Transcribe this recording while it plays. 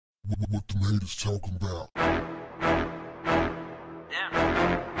What the haters talking about?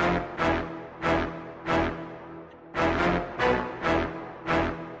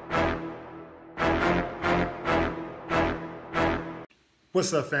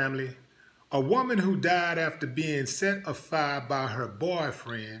 What's up, family? A woman who died after being set afire by her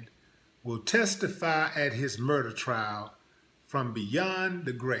boyfriend will testify at his murder trial from beyond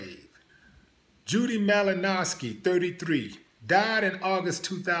the grave. Judy Malinowski, 33, died in August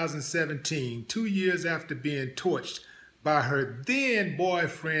 2017, 2 years after being torched by her then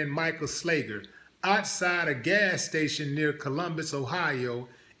boyfriend Michael Slager outside a gas station near Columbus, Ohio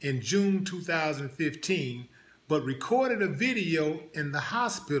in June 2015, but recorded a video in the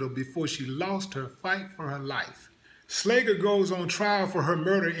hospital before she lost her fight for her life. Slager goes on trial for her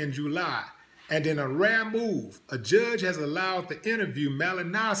murder in July, and in a rare move, a judge has allowed the interview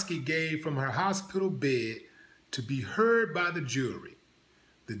Malinowski gave from her hospital bed to be heard by the jury.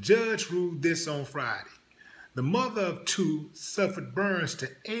 The judge ruled this on Friday. The mother of two suffered burns to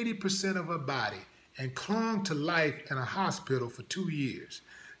 80% of her body and clung to life in a hospital for 2 years.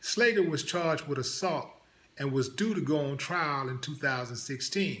 Slager was charged with assault and was due to go on trial in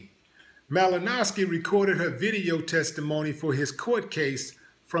 2016. Malinowski recorded her video testimony for his court case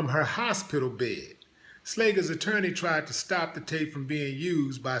from her hospital bed. Slager's attorney tried to stop the tape from being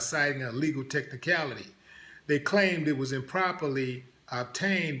used by citing a legal technicality. They claimed it was improperly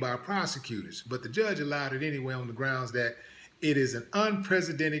obtained by prosecutors, but the judge allowed it anyway on the grounds that it is an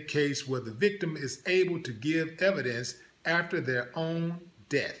unprecedented case where the victim is able to give evidence after their own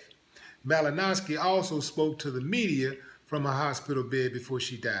death. Malinowski also spoke to the media from a hospital bed before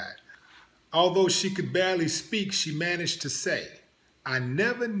she died. Although she could barely speak, she managed to say, "I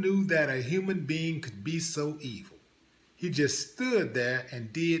never knew that a human being could be so evil. He just stood there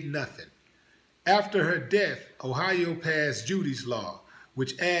and did nothing." After her death, Ohio passed Judy's Law,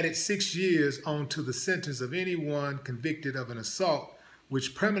 which added 6 years onto the sentence of anyone convicted of an assault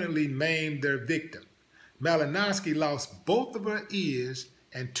which permanently maimed their victim. Malinowski lost both of her ears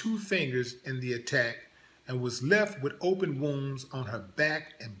and 2 fingers in the attack and was left with open wounds on her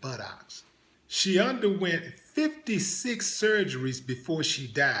back and buttocks. She underwent 56 surgeries before she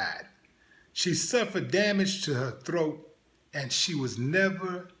died. She suffered damage to her throat, and she was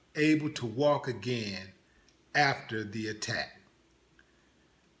never able to walk again after the attack.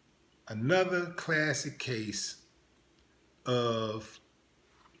 Another classic case of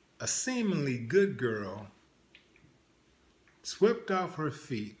a seemingly good girl swept off her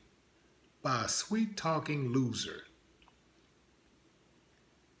feet by a sweet-talking loser.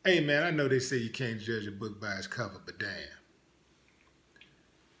 Hey man, I know they say you can't judge a book by its cover, but damn.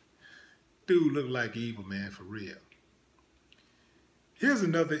 Dude looked like evil, man, for real. Here's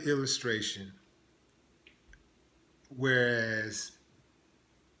another illustration, whereas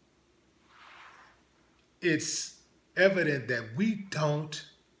it's evident that we don't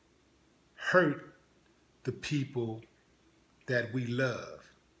hurt the people that we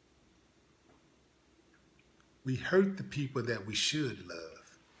love. We hurt the people that we should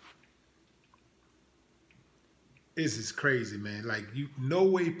love. This is crazy, man. Like, no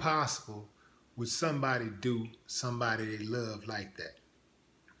way possible would somebody do somebody they love like that.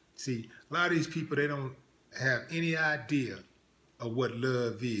 See, a lot of these people, they don't have any idea of what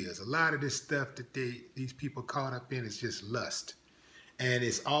love is. A lot of this stuff that these people caught up in is just lust. And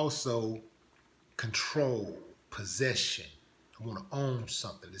it's also control, possession. I want to own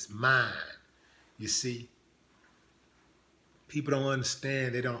something. It's mine. You see? People don't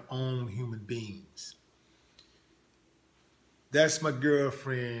understand they don't own human beings. That's my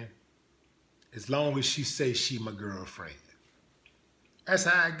girlfriend, as long as she say she my girlfriend. That's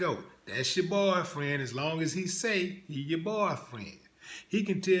how I go. That's your boyfriend, as long as he say he your boyfriend. He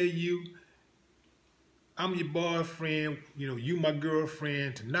can tell you, I'm your boyfriend, you my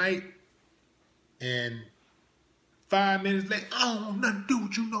girlfriend tonight, and 5 minutes later, I don't want nothing to do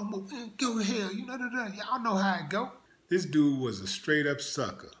with you no more. Go to hell, y'all know how it go. This dude was a straight up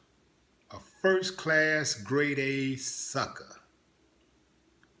sucker. A first class grade A sucker.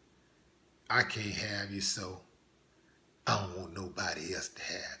 I can't have you, so I don't want nobody else to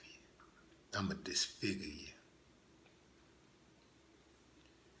have you. I'ma disfigure you.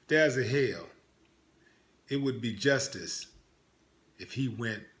 If there's a hell, it would be justice if he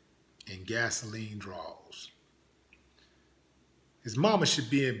went in gasoline draws. His mama should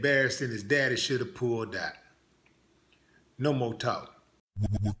be embarrassed and his daddy should have pulled out. No more talk.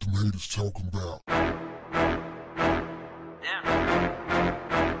 What the haters talking about? Yeah.